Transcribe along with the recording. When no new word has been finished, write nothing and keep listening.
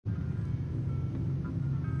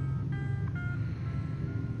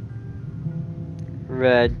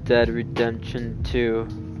Red Dead Redemption 2.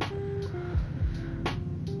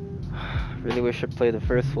 Really wish I played the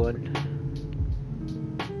first one.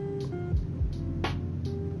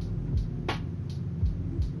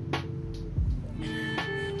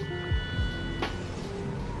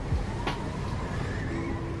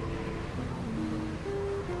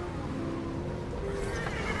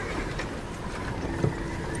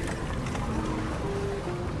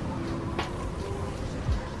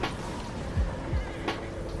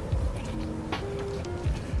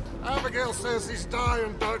 Abigail says he's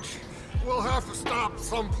dying, Dutch. We'll have to stop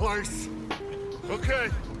someplace. Okay,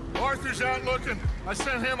 Arthur's out looking. I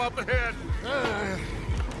sent him up ahead.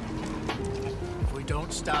 If we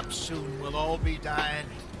don't stop soon, we'll all be dying.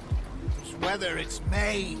 This weather, it's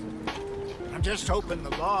May. I'm just hoping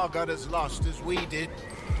the law got as lost as we did.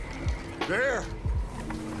 There!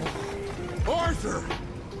 Arthur!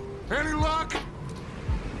 Any luck?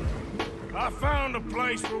 I found a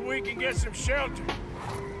place where we can get some shelter.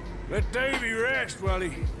 Let Davy rest while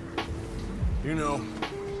he... You know.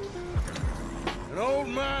 An old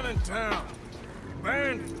mining town.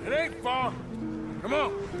 Abandoned. It ain't far. Come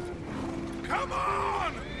on. Come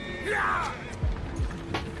on! Yeah!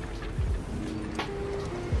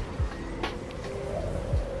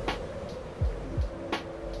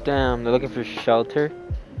 Damn, they're looking for shelter.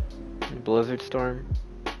 Blizzard storm.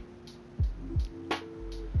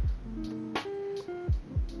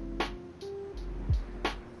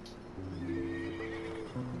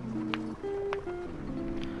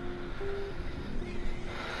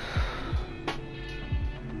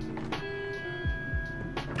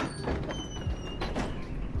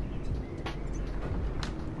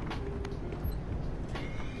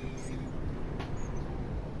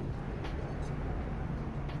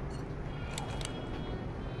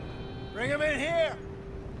 Bring him in here!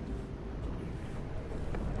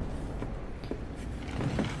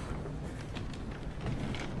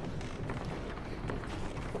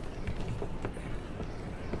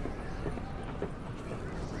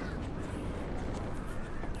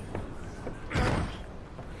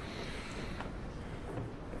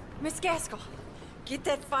 Miss Gaskell, get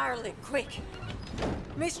that fire lit, quick.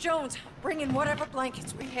 Miss Jones, bring in whatever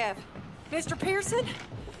blankets we have. Mr. Pearson,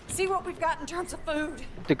 see what we've got in terms of food.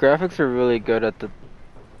 The graphics are really good at the...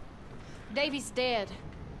 Davy's dead.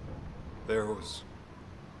 There was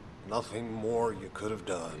nothing more you could have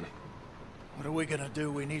done. What are we gonna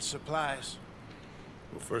do? We need supplies.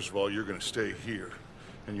 Well, first of all, you're gonna stay here,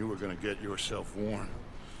 and you were gonna get yourself warm.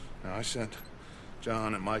 Now, I sent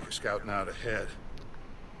John and Micah scouting out ahead.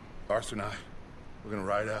 Arthur and I, we're gonna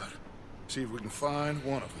ride out, see if we can find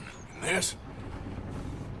one of them. And this,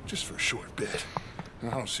 just for a short bit. And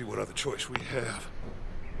I don't see what other choice we have.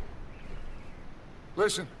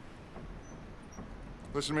 Listen.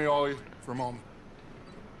 Listen to me, all of you, for a moment.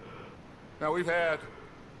 Now, we've had,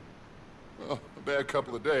 well, a bad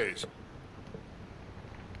couple of days.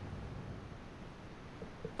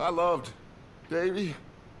 I loved Davy,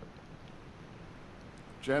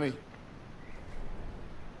 Jenny,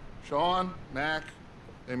 Sean, Mac.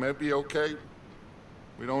 They may be okay.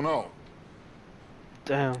 We don't know.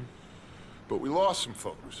 Damn. But we lost some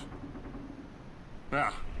folks.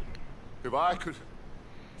 Now, if I could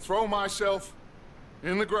throw myself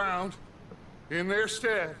in the ground in their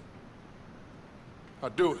stead,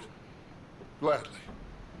 I'd do it. Gladly.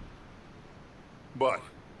 But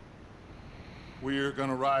we're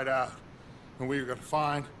gonna ride out and we're gonna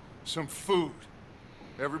find some food.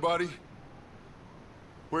 Everybody,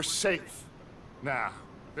 we're safe now.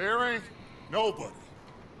 There ain't nobody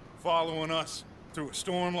following us through a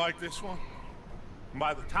storm like this one. And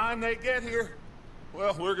by the time they get here,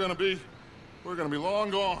 well, we're gonna be long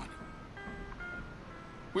gone.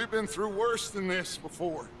 We've been through worse than this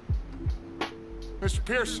before. Mr.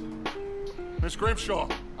 Pearson, Miss Grimshaw,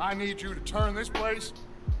 I need you to turn this place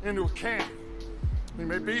into a camp. We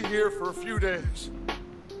may be here for a few days.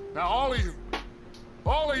 Now, all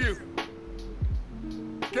of you,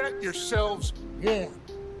 get yourselves warm.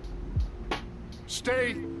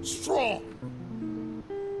 Stay strong.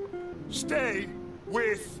 Stay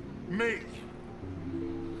with me.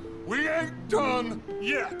 We ain't done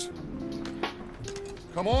yet.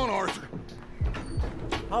 Come on, Arthur.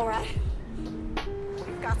 All right.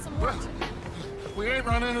 We've got some work. Well, we ain't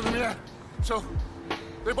run into them yet, so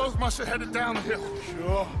they both must have headed down the hill.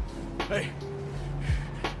 Sure. Hey,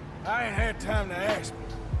 I ain't had time to ask.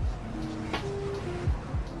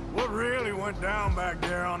 What really went down back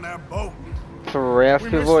there on that boat? It's a raspy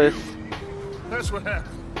We missed voice. you. That's what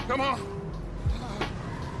happened. Come on.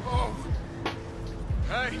 Oh.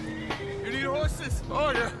 Hey, you need horses?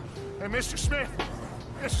 Oh, yeah. Hey, Mr. Smith,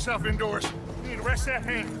 get yourself indoors. need to rest that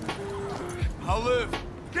hand. I'll live.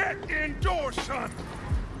 Get indoors, son.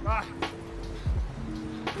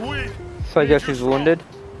 So I guess he's wounded.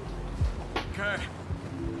 Okay.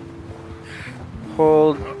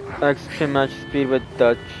 Hold X to match speed with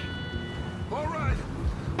Dutch. All right.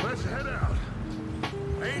 Let's head out.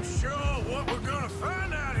 Ain't sure what we're gonna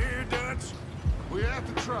find out here, Dutch. We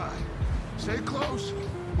have to try. Stay close.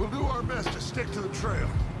 We'll do our best to stick to the trail.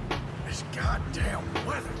 This goddamn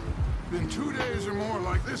weather. Been 2 days or more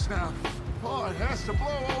like this now. Oh, it has to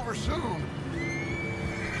blow over soon.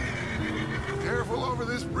 Careful over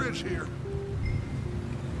this bridge here.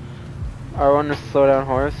 I want to slow down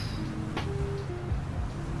horse.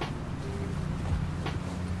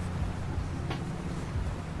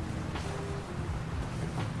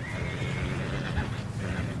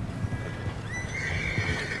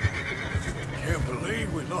 Can't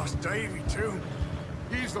believe we lost Davy too.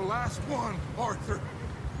 He's the last one, Arthur.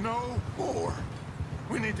 No more.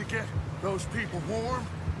 We need to get those people warm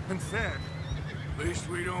and fed. At least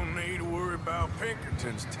we don't need to worry about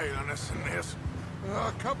Pinkertons tailing us in this.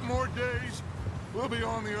 A couple more days, we'll be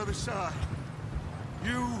on the other side.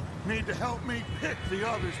 You need to help me pick the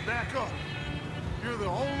others back up. You're the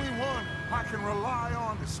only one I can rely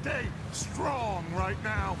on to stay strong right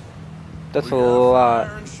now. That's a We got lot.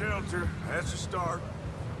 fire and shelter. That's a start.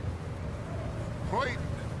 Wait,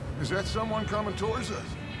 is that someone coming towards us?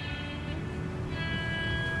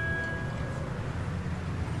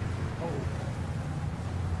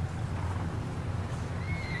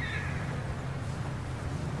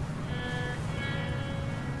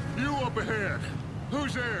 You up ahead.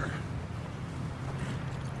 Who's there?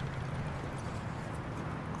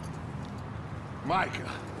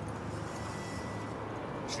 Micah.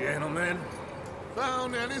 Gentlemen,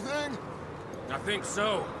 Found anything? I think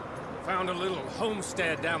so. Found a little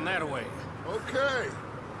homestead down that way. Okay.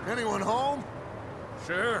 Anyone home?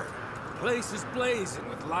 Sure. Place is blazing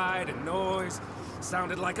with light and noise.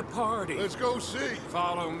 Sounded like a party. Let's go see.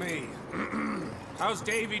 Follow me. How's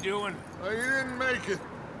Davy doing? He didn't make it.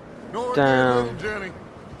 Nor Damn. did little Jenny.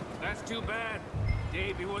 That's too bad.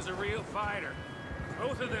 Davy was a real fighter.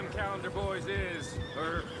 Both of them Calendar boys is,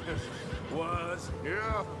 or was.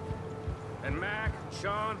 Yeah, And Mac,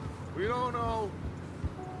 Sean, we don't know.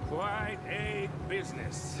 quite a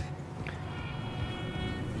business.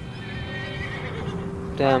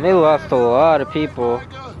 Damn, they lost a lot of people.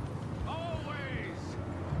 Micah. Always!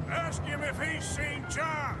 ask him if he's seen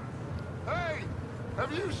John. Hey,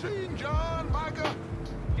 have you seen John, Micah?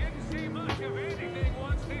 Didn't see much of anything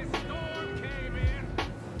once this storm came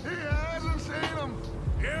in. He hasn't seen him.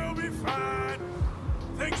 He'll be fine.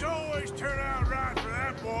 Things always turn out right for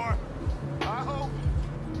that boy. I hope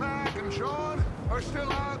Mac and Sean are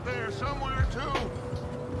still out there somewhere,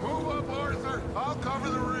 too. Move up, Arthur. I'll cover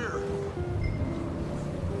the rear.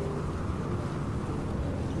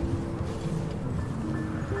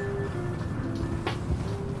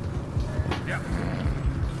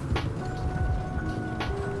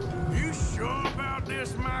 You sure about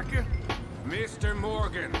this, Micah? Mr.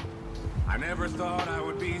 Morgan, I never thought I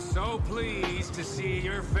would be so pleased to see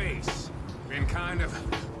your face. Been kind of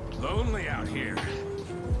lonely out here.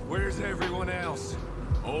 Where's everyone else?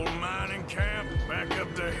 Old mining camp back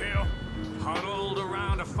up the hill. Huddled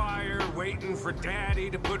around a fire, waiting for Daddy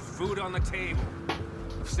to put food on the table.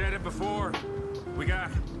 I've said it before, we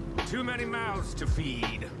got too many mouths to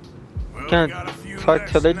feed. Well, Can't we got a few talk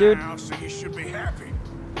less to the dude? now, so you should be happy.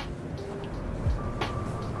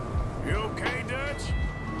 You okay, Dutch?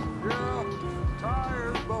 Yeah,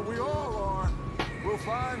 tired, but we all are. We'll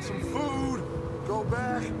find some food, go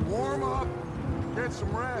back, warm up, get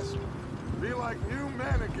some rest. Be like new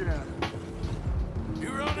men again. You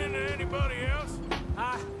run into anybody else?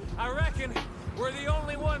 I reckon we're the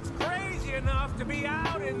only ones crazy enough to be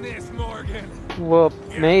out in this, Morgan. Well,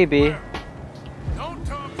 Yeah, maybe. well, don't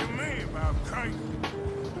talk to me about crazy.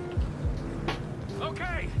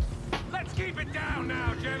 Okay, let's keep it down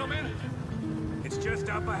now, gentlemen. It's just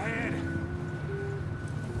up ahead.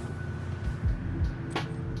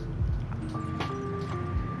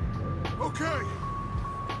 Okay,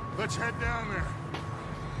 let's head down there.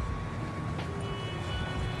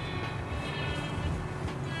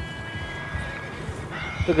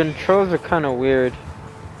 The controls are kind of weird.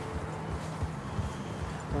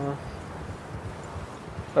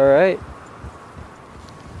 Alright.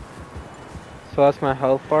 So that's my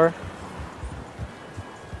health bar.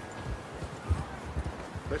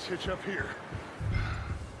 Let's hitch up here.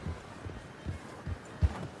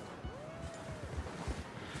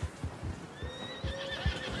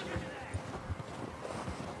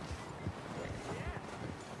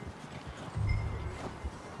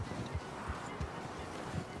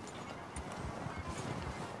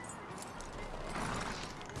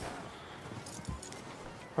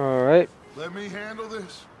 Let me handle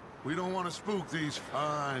this. We don't want to spook these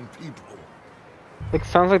fine people. It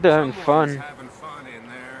sounds like they're having Someone's fun. having fun in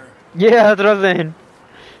there. Yeah, that's what I was saying.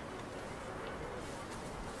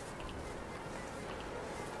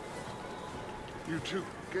 You two,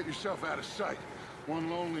 get yourself out of sight. One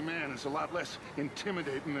lonely man is a lot less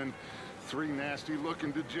intimidating than three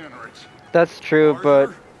nasty-looking degenerates. That's true, but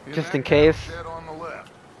Arthur, just that in case. shed on the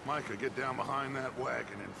left. Micah, get down behind that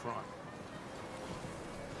wagon in front.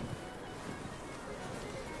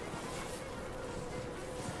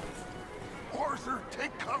 Arthur,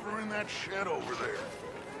 take cover in that shed over there.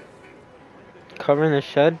 Covering the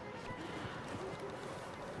shed?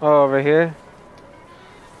 Oh, over here?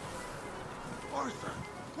 Arthur,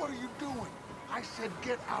 what are you doing? I said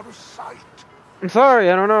get out of sight. I'm sorry,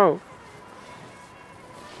 I don't know.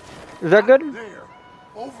 Is that good? There,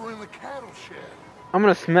 over in the cattle shed. I'm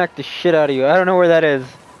gonna smack the shit out of you. I don't know where that is.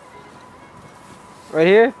 Right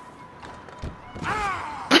here?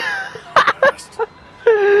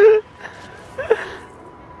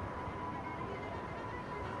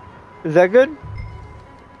 Is that good?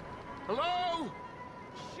 Hello?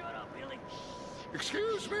 Shut up, Billy.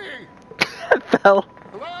 Excuse me. I fell.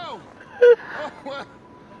 Hello? Oh, well,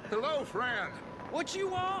 hello, friend. What you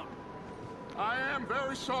want? I am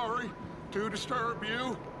very sorry to disturb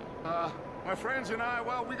you. My friends and I,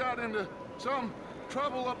 well, we got into some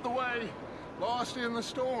trouble up the way, lost in the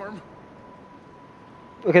storm.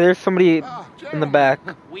 Okay, there's somebody in the Gentlemen. back.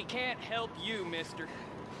 We can't help you, mister.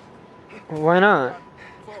 Why not?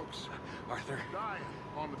 Folks Arthur, dying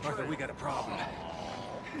on the trail. Arthur, we got a problem.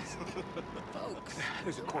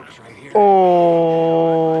 There's a corpse right here.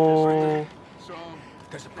 Oh. Some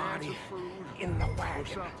There's a cans body of food in the or wagon.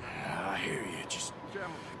 something. I hear you. Just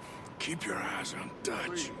Gentlemen, keep your eyes on Dutch.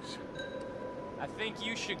 please. I think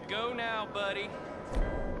you should go now, buddy.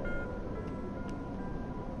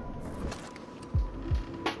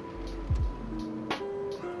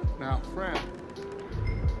 Now, friend,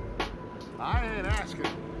 I ain't asking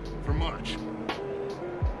for much.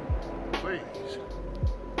 Please,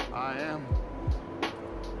 I am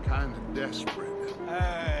kind of desperate.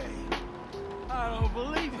 Hey, I don't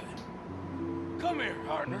believe it. Come here,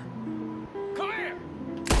 partner. Come here.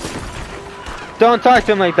 Don't talk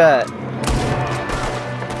to him like that.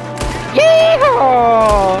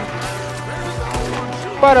 Yeehaw!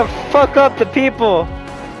 Why to fuck up the people?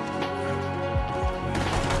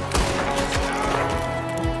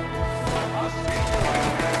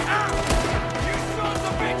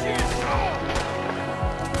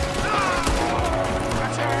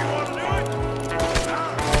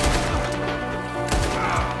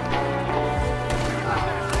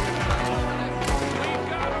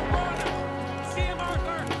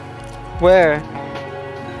 Where?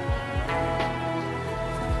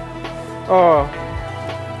 Oh.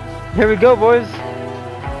 Here we go, boys.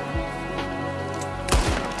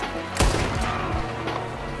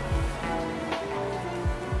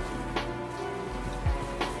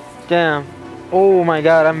 Damn. Oh my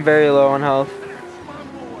god, I'm very low on health. My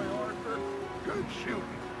boy, Arthur. Good shooting.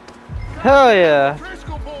 Hell yeah.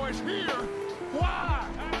 Driscoll boys here. Why?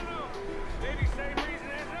 I don't know. Maybe same reason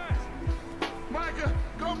as us. Micah,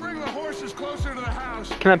 go bring the horses closer to the house.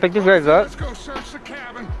 Can I pick these guys up? Let's go search the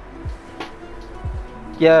cabin.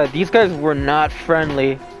 Yeah, these guys were not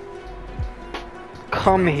friendly.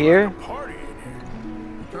 Come here. Party in here.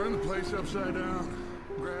 Turn the place upside down.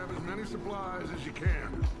 Grab as many supplies as you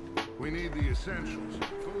can. We need the essentials.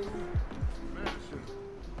 Food, medicine,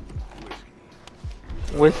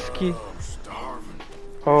 whiskey. Whiskey. I'm starving.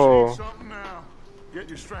 Oh. Eat something now. Get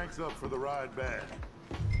your strength up for the ride back.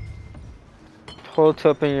 Hold it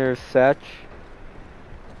up in your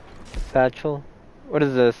satchel. What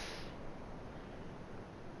is this?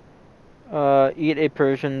 Eat a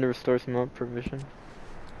Persian to restore some health provision.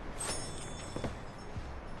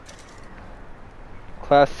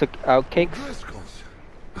 Classic outcakes. Driscoll's.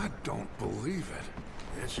 I don't believe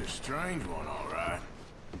it. It's a strange one, all right.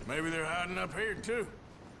 Maybe they're hiding up here, too.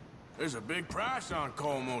 There's a big price on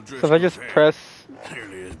Colmo Driscoll's So if I just head. press,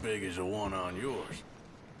 Nearly as big as the one on yours.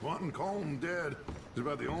 Wanting Colm dead is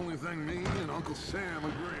about the only thing me and Uncle Sam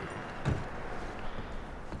agree.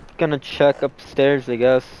 gonna check upstairs, I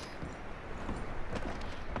guess.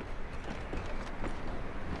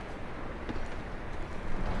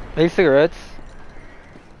 Any cigarettes?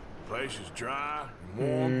 Place is dry and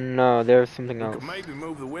warm. No, there's something We else. could maybe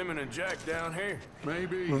move the women and Jack down here.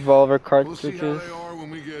 Maybe. Revolver We'll see how cartridges. they are when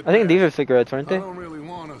we get I think these back. are cigarettes, aren't I they? don't really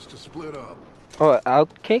want us to split up. Oh,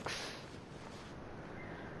 outcakes?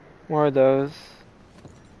 More of those.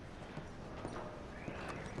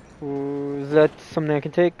 Ooh, is that something I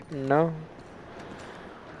can take? No.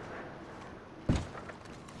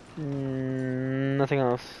 Nothing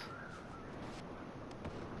else.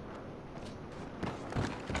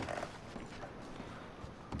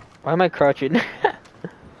 Why am I crouching?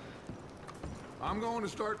 I'm going to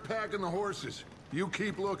start packing the horses. You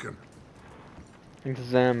keep looking.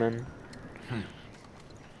 Examine.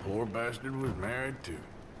 Poor bastard was married too.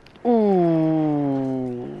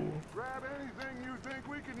 Ooh. Grab anything you think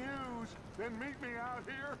we can use, then meet me out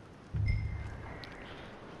here.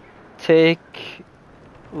 Take.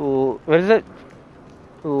 What is it?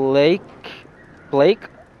 Blake?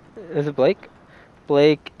 Is it Blake?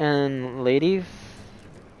 Blake and ladies.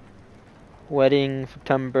 Wedding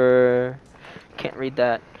September. Can't read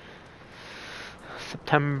that.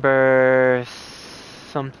 September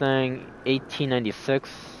something 1896.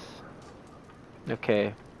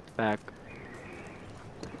 Okay, back.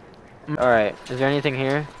 Alright, is there anything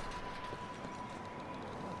here?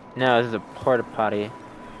 No, this is a porta potty.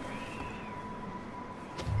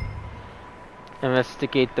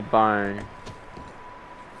 Investigate the barn.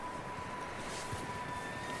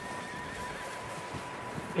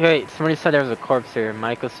 Wait, somebody said there was a corpse here.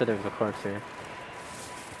 Michael said there was a corpse here.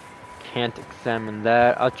 Can't examine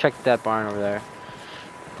that. I'll check that barn over there.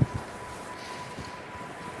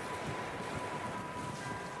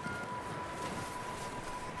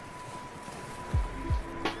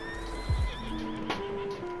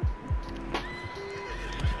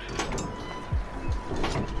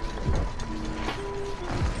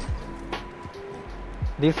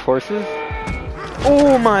 These horses?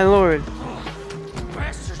 Oh my lord!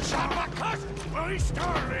 Bastard shot my cousin! Well, he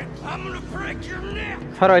started it. I'm gonna break your neck!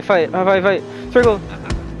 How do I fight? How do I fight? Circle!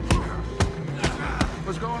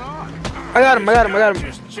 What's going on? I got him, I got him, I got him!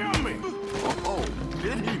 Just chill me. Oh,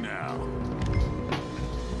 did he now?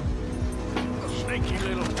 Sneaky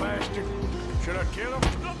little bastard. Should I kill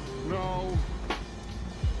him? No.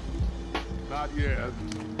 Not yet.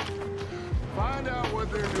 Find out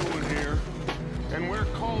what they're doing here and where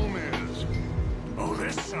Colm is. Oh,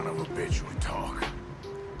 this son of a bitch will talk.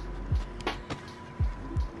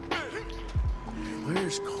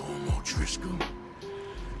 Where's Colm O'Driscoll?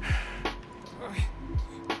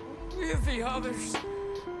 With the others.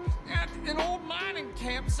 At an old mining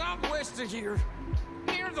camp southwest of here.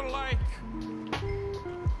 Near the lake.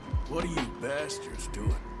 What are you bastards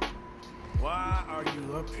doing? Why are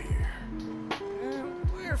you up here?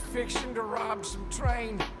 We're fixing to rob some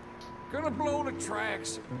train. Gonna blow the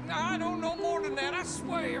tracks. I don't know more than that, I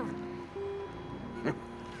swear.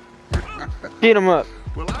 Beat him up.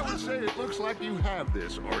 Well, I would say it looks like you have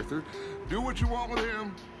this, Arthur. Do what you want with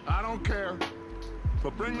him. I don't care.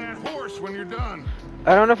 But bring that horse when you're done.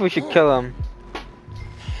 I don't know if we should kill him.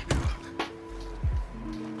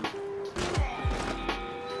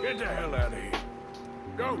 Get the hell out of here.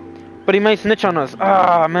 Go. But he might snitch on us.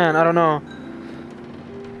 Ah, man, I don't know.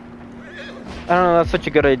 I don't know, that's such a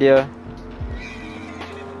good idea.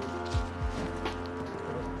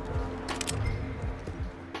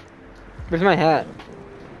 Where's my hat?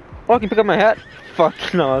 Oh, I can pick up my hat?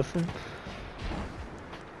 Fucking awesome.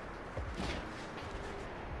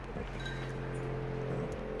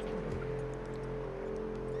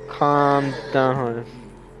 Calm down.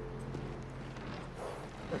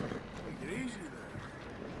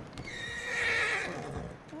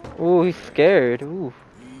 Ooh, he's scared. Ooh.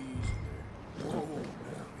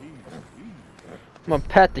 I'm gonna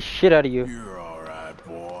pat the shit out of you. You're alright,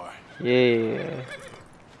 boy. Yeah.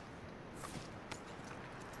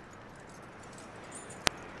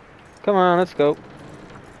 Come on, let's go.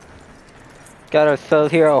 Got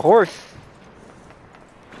ourselves here a horse.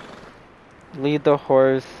 Lead the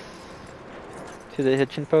horse to the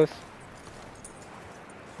hitching post.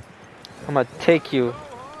 I'm gonna take you.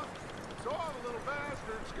 Saw the little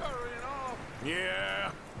bastard scurrying off. Yeah.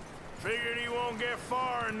 Figured he won't get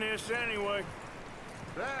far in this anyway.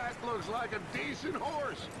 That looks like a decent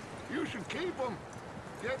horse. You should keep him.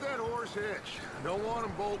 Get that horse hitched. Don't want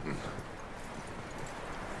him bolting.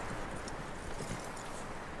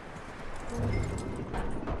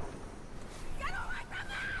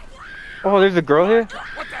 Oh, there's a girl here?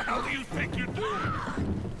 What the hell do you think you're doing?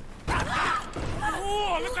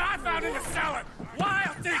 Oh, look what I found in the cellar.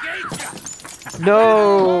 Wild thing, ain't ya?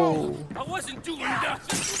 No. I wasn't doing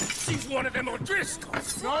nothing. She's one of them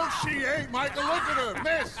O'Driscolls. No, she ain't, Michael. Look at her.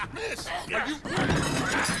 Miss. Are you...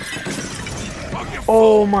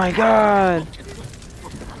 Oh my god.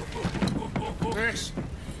 Miss.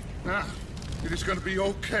 Now, it is gonna be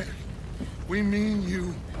okay. We mean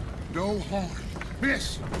you no harm.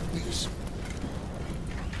 Miss.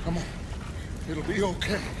 Come on. It'll be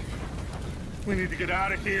okay. We need to get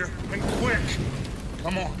out of here, and quick.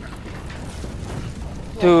 Come on now.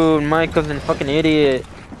 Dude, Michael's a fucking idiot.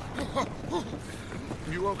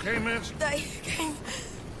 You okay, miss? They came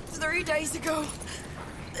 3 days ago.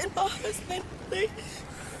 And my husband, they...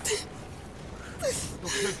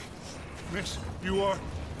 Okay. Miss, you are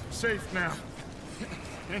safe now.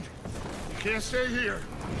 And you can't stay here.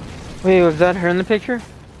 Wait, was that her in the picture?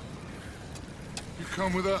 You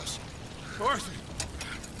come with us. Arthur.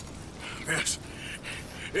 Miss,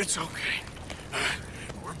 it's okay.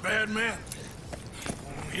 We're bad men.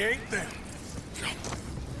 We ain't them.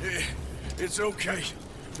 It's okay.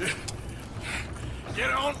 Get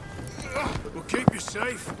on. We'll keep you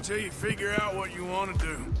safe until you figure out what you want to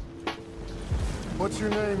do. What's your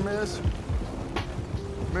name, miss?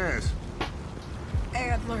 Miss.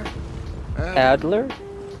 Adler. Adler?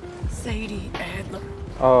 Sadie Adler.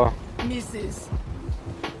 Oh. Mrs.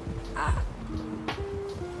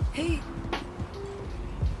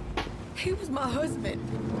 He was my husband.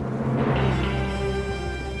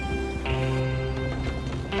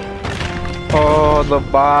 Oh, the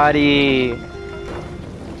body.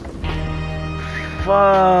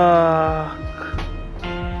 Fuck.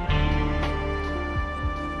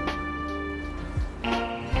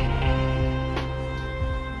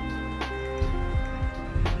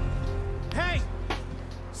 Hey!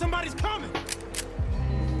 Somebody's coming!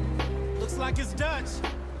 Looks like it's Dutch.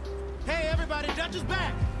 Hey, everybody, Dutch is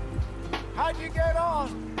back! How'd you get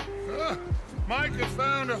on? Micah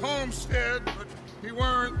found a homestead, but he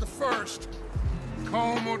weren't the first.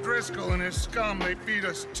 Colm O'Driscoll and his scum, they beat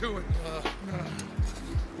us to it.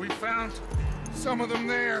 We found some of them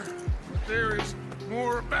there, but there is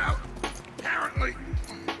more about, apparently.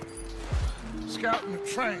 Scouting the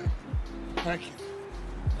train. Thank you.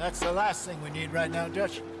 That's the last thing we need right now,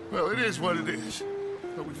 Dutch. Well, it is what it is.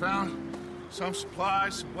 But we found some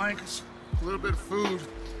supplies, some blankets, a little bit of food,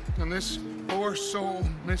 and this poor soul,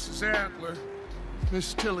 Mrs. Adler,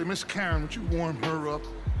 Miss Tilly, Miss Karen, would you warm her up?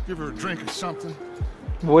 Give her a drink or something?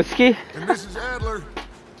 Whiskey? And Mrs. Adler,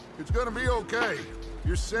 it's gonna be okay.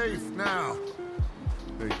 You're safe now.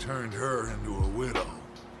 They turned her into a widow.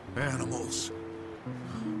 Animals.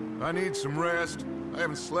 I need some rest. I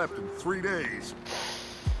haven't slept in 3 days.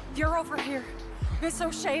 You're over here. Miss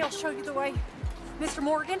O'Shea will show you the way. Mr.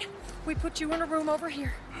 Morgan, we put you in a room over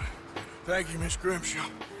here. Thank you, Miss Grimshaw.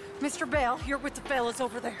 Mr. Bell, you're with the fellas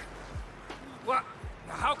over there. What?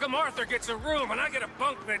 How come Arthur gets a room and I get a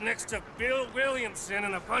bunk bed next to Bill Williamson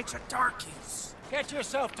and a bunch of darkies? Get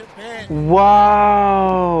yourself to bed.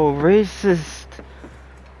 Wow, racist.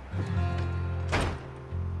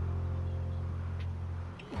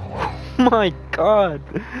 Oh my god.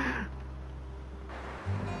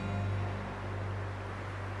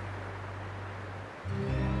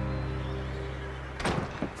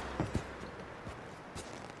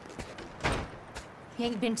 He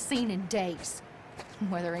ain't been seen in days.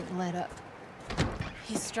 Weather ain't let up.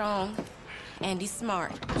 He's strong, and he's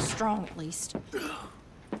smart. Strong, at least.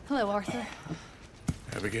 Hello, Arthur.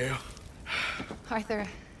 Abigail? Arthur,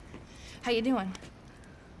 how you doing?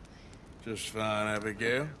 Just fine,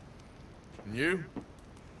 Abigail. And you?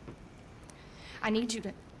 I need you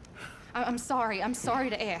to... I'm sorry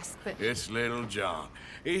to ask, but... It's little John.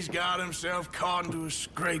 He's got himself caught into a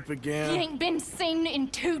scrape again. He ain't been seen in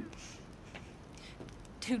 2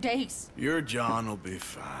 days. Your John will be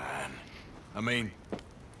fine. I mean,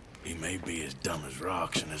 he may be as dumb as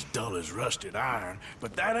rocks and as dull as rusted iron,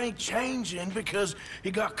 but that ain't changing because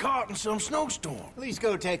he got caught in some snowstorm. Please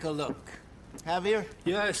go take a look. Javier?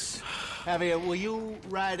 Yes. Javier, will you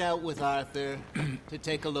ride out with Arthur to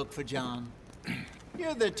take a look for John?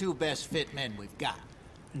 You're the 2 best fit men we've got.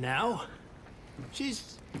 Now?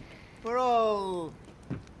 We're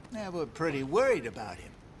pretty worried about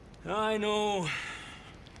him. I know.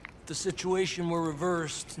 The situation were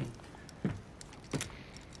reversed.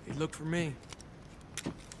 He looked for me.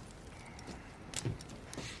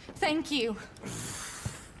 Thank you.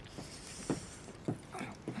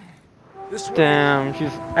 This way. Damn,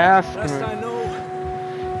 she's Last I asking. know,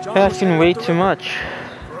 John was Asking heading way up the too river. much.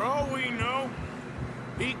 For all we know,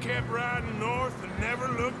 he kept riding north and never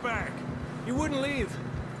looked back. He wouldn't leave.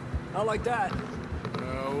 Not like that.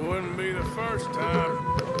 Wouldn't be the first time.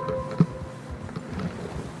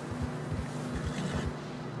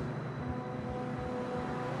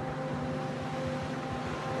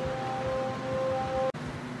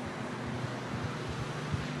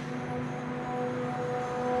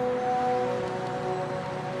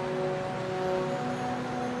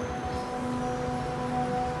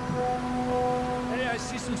 Hey, I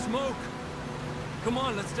see some smoke. Come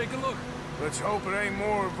on, let's take a look. Let's hope it ain't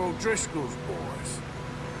more of O'Driscoll's boys.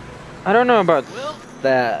 I don't know about Well-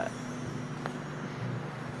 that.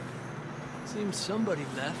 Seems somebody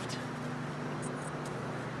left.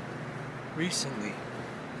 Recently.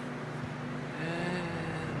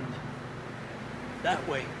 And that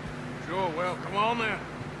way. Sure, well, come on then.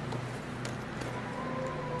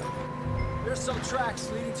 There's some tracks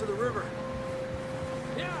leading to the river.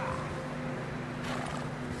 Yeah.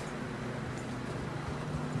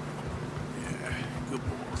 Good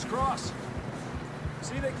boy. Let's cross.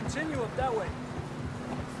 See, they continue up that way.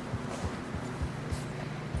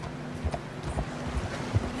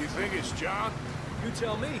 You think it's John? You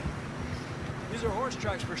tell me. These are horse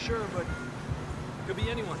tracks for sure, but could be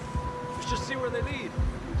anyone. Let's just see where they lead.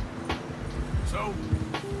 So,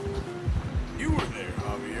 you were there,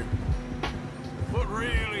 Javier. What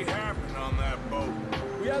really happened on that boat?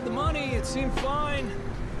 We had the money, it seemed fine.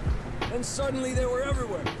 Then suddenly they were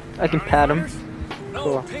everywhere. I can pat him. No,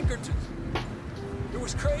 Cool. Pinkertons. It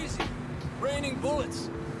was crazy. Raining bullets.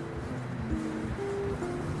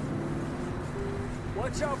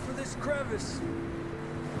 Watch out for this crevice.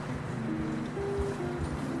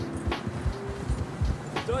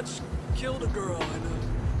 Dutch killed a girl in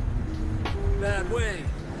a bad way.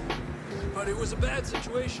 But it was a bad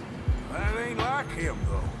situation. That ain't like him,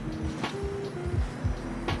 though.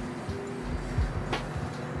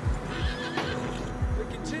 They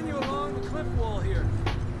continue along the cliff wall here.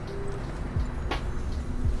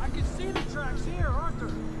 I can see the tracks here, Arthur.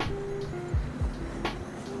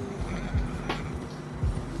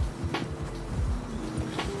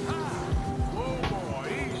 Whoa, boy,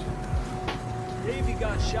 easy. Davey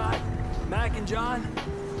got shot. Mac and John,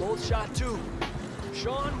 both shot too.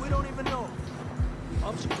 Sean, we don't even know.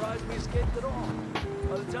 I'm surprised we escaped at all.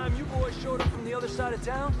 By the time you boys showed up from the other side of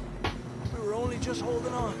town, we were only just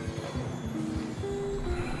holding on.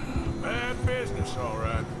 Bad business, all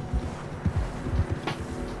right.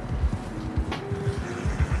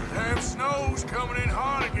 Damn snow's coming in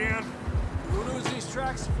hard again. We'll lose these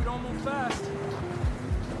tracks if we don't move fast.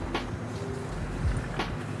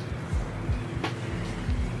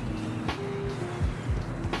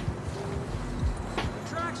 The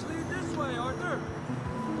tracks lead this way, Arthur.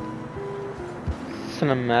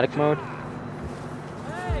 Cinematic mode.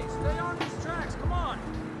 Hey, stay on these tracks, come on.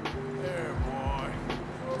 There, boy.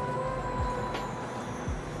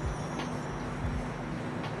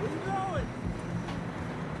 Where you going?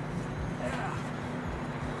 Yeah.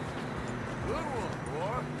 Good one,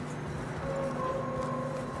 boy.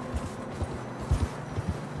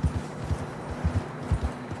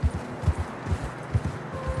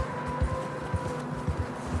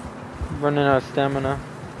 Running out of stamina.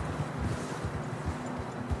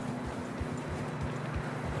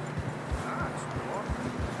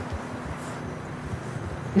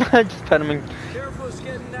 I just pet him in. Careful, it's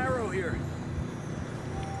getting narrow here.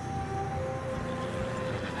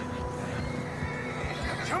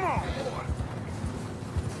 Come on, boy.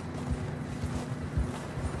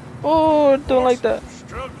 Oh, don't like that.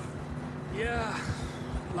 Struggling. Yeah,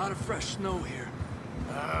 a lot of fresh snow here.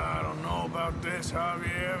 I don't know about this,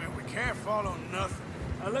 Javier. I mean, we can't follow nothing.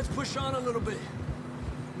 Let's push on a little bit.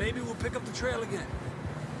 Maybe we'll pick up the trail again.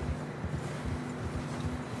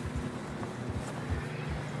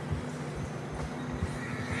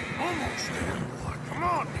 Almost there, boy. Come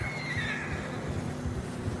on.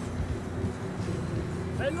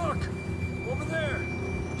 Hey, look! Over there!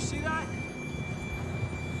 You see that?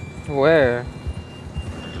 Where?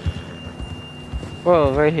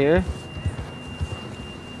 Whoa, right here?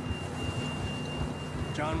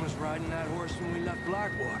 John was riding that horse when we left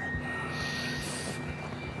Blackwater.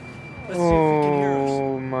 Let's see if he can hear us.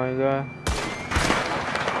 Oh my god.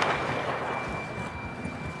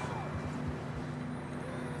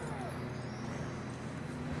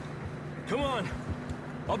 Come on!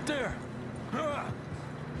 Up there!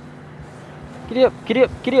 Giddy up, giddy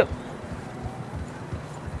up, giddy up.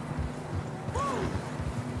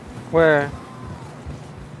 Where?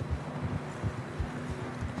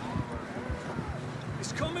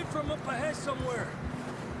 It's coming from up ahead somewhere.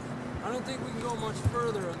 I don't think we can go much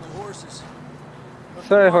further on the horses. Let's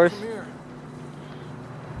Sorry, walk horse. from here.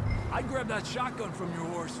 I'd grab that shotgun from your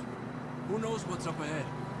horse. Who knows what's up ahead?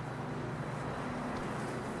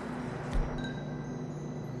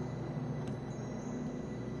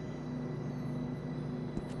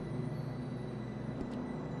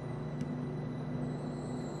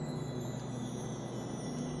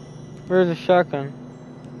 Where's the shotgun?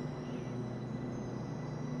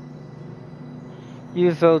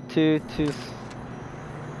 Use L2 to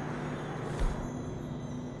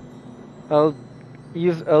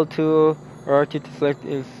use L2 or R2 to select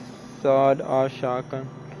a sawed-off shotgun.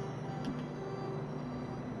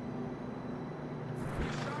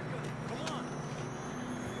 Come on.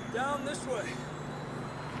 Down this way.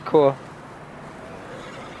 Cool.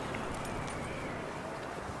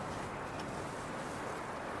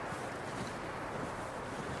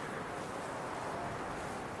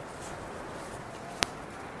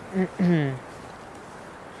 Man,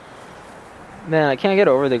 I can't get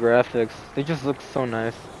over the graphics. They just look so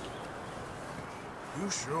nice. You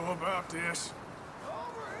sure about this?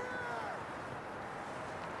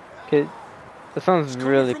 Okay, that sounds It's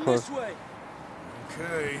really coming from close. this way.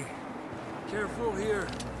 Okay. Careful here.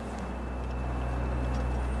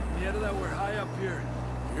 Yeah, that we're high up here.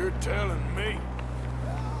 You're telling me.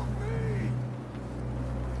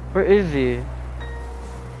 Where is he?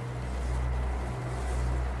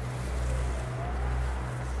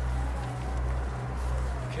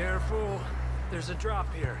 Careful. There's a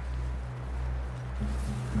drop here.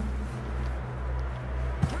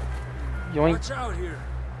 Yoink. Watch out here.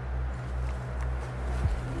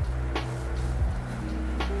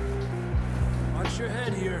 Watch your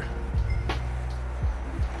head here.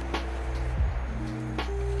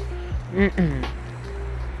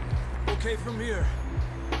 Okay from here.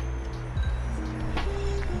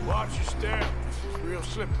 Watch your step. This is real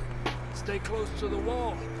slippery. Stay close to the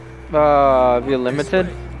wall. Be limited?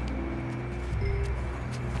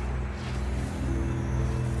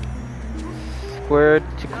 Squared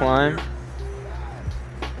to climb.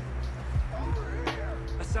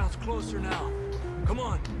 That sounds closer now. Come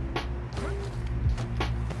on.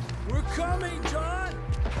 We're coming, John!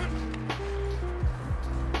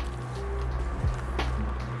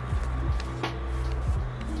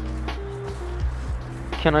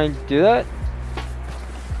 Can I do that?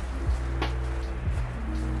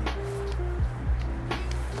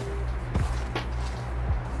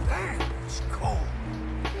 Damn, it's cold.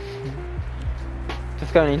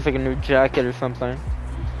 This guy needs like a new jacket or something.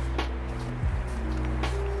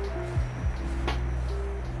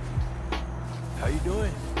 How you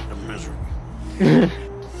doing? I'm miserable. Been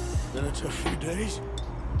a tough few days.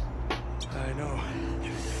 I know.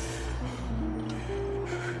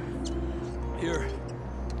 Here.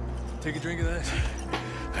 Take a drink of that.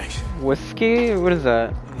 Thanks. Whiskey? What is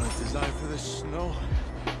that? I'm not designed for this snow.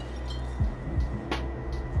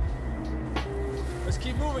 Let's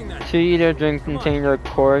keep moving then. To eat or drink contain your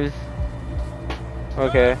cores.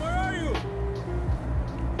 Okay. Where are you?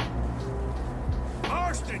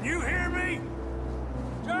 Marston, you hear me?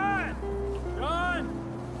 John! John!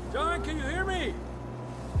 John, can you hear me?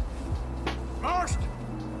 Marston!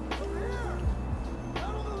 Over here!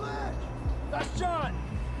 Down on the ledge! That's John!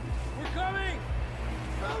 We're coming!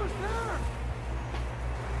 Fellas there!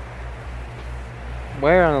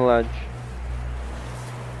 Where on the ledge?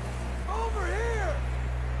 Over here!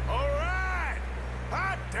 All right!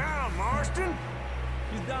 Hot down, Marston!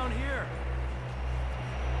 He's down here.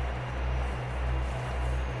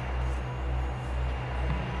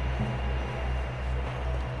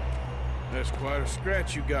 That's quite a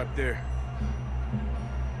scratch you got there.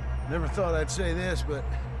 Never thought I'd say this, but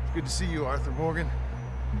it's good to see you, Arthur Morgan.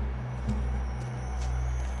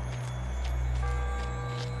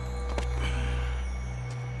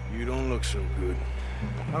 You don't look so good.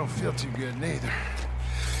 I don't feel too good neither.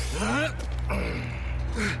 I'm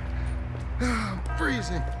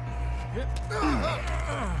freezing.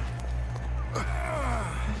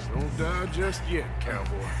 Don't die just yet,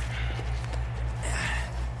 cowboy.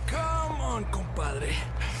 Come on, compadre.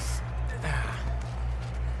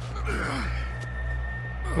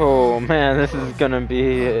 Oh man, this is gonna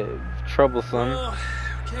be troublesome. We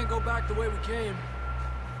can't go back the way we came.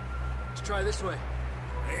 Let's try this way.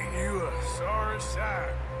 Ain't you a sorry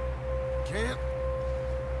sight? Can't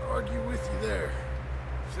argue with you there.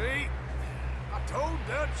 See? I told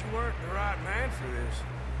Dutch you weren't the right man for this.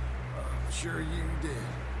 I'm sure you did.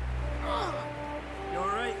 You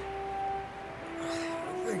alright? I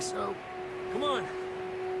think so. Come on.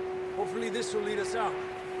 Hopefully this will lead us out.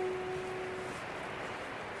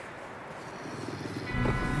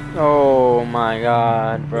 Oh my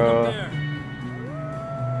god, Look bro. up there.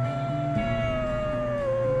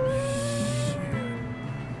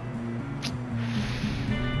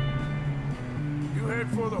 You head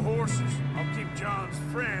for the horses. I'll keep John's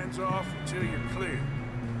friends off until you're clear.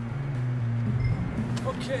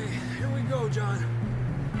 Okay, here we go, John.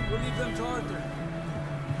 We'll leave them to Arthur.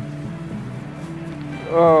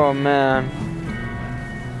 Oh man.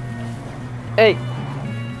 Hey.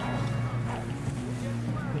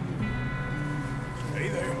 Hey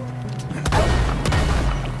there.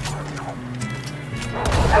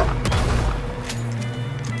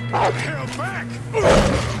 Hell back!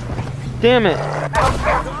 Damn it.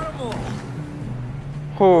 Got them all.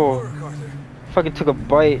 Oh. Work, Arthur. Fucking took a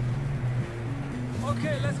bite.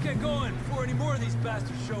 Okay, let's get going before any more of these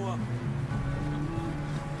bastards show up.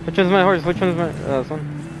 Which one's my horse? Which one's my... this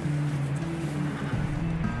one.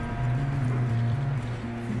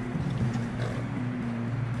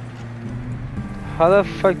 How the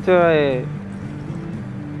fuck do I...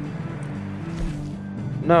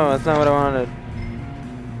 No, that's not what I wanted.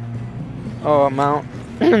 Oh, mount.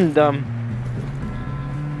 Dumb.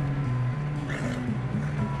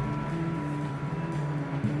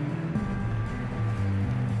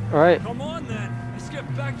 Alright. Come on then. Let's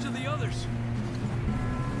get back to the others.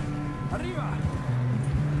 Arriba.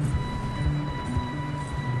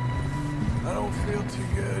 I don't feel too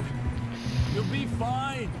good. You'll be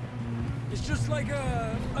fine. It's just like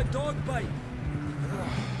a dog bite.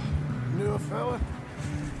 Knew a fella?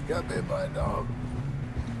 Got bit by a dog.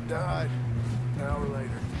 Died. An hour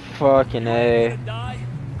later. Fucking A. Die?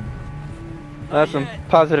 That's some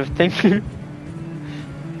positive thinking.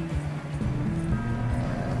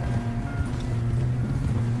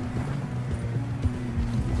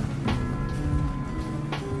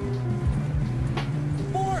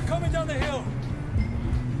 More coming down the hill.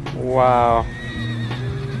 Wow.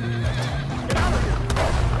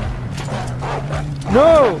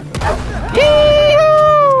 No!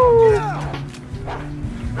 Yee-hoo!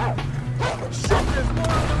 Shit, there's more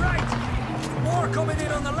on the right. More coming in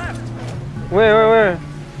on the left. Where?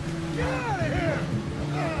 Get out of here!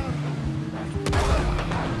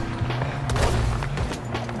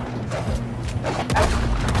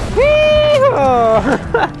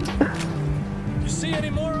 Yee-hoo! You see any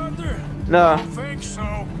more, Arthur? No. I don't think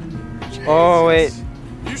so. Oh, wait.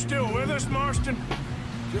 You still with us, Marston?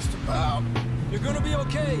 Just about. You're gonna be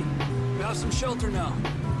okay. We have some shelter now.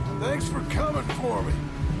 Thanks for coming for me.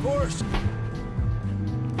 Of course.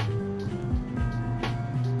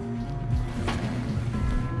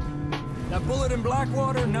 That bullet in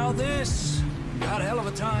Blackwater, now this. You had a hell of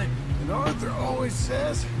a time. And Arthur always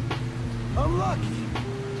says, I'm lucky.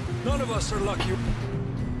 None of us are lucky.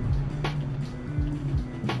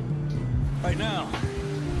 Right now,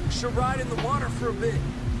 we should ride in the water for a bit.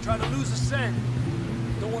 Try to lose the scent.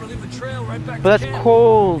 Don't want to leave a trail right back But to that's camp.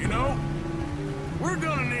 cold. You know, we're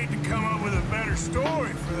gonna need to come up with a better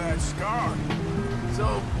story for that scar.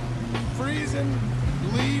 So, freezing,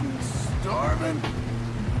 bleeding, starving,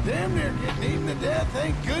 damn near getting eaten to death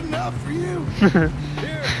ain't good enough for you.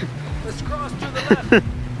 Here, let's cross to the left.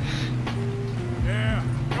 Yeah,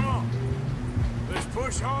 come on. Let's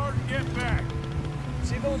push hard and get back.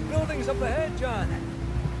 See those buildings up ahead, John?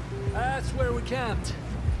 That's where we camped.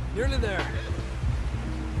 Nearly there.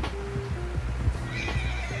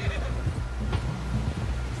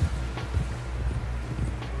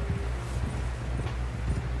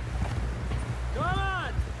 Come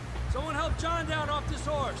on! Someone help John down off this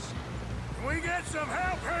horse. Can we get some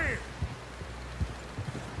help here?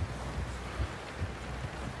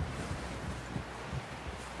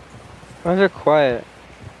 Why is it quiet?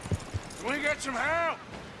 Can we get some help?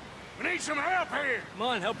 We need some help here. Come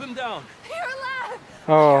on, help him down. You're alive!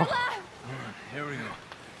 Oh. You're alive! Here we go.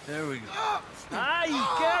 There we go. Ay,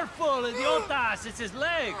 careful, idiotas! It's his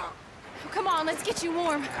leg. Oh, come on, let's get you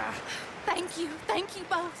warm. Thank you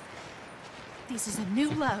both. This is a new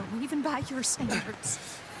low, even by your standards.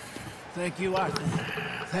 Thank you, Arthur.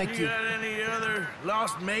 Thank you. Got any other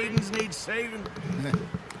lost maidens need saving?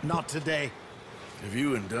 Not today. Have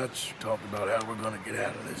you and Dutch talked about how we're gonna get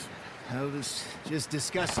out of this? I was just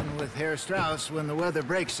discussing with Herr Strauss when the weather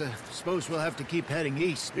breaks. I suppose we'll have to keep heading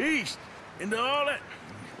east. East? Into all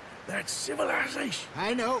that civilization.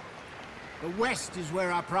 I know. The west is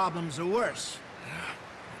where our problems are worse.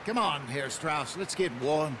 Come on, Herr Strauss, let's get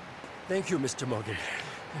warm. Thank you, Mr. Morgan.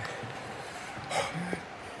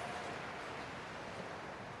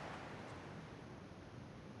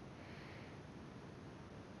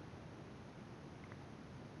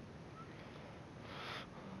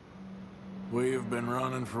 We have been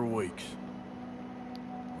running for weeks.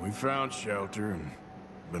 We found shelter and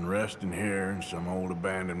been resting here in some old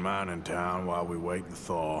abandoned mining town while we wait to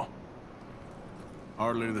thaw.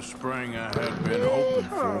 Hardly the spring I had been hoping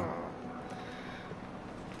for.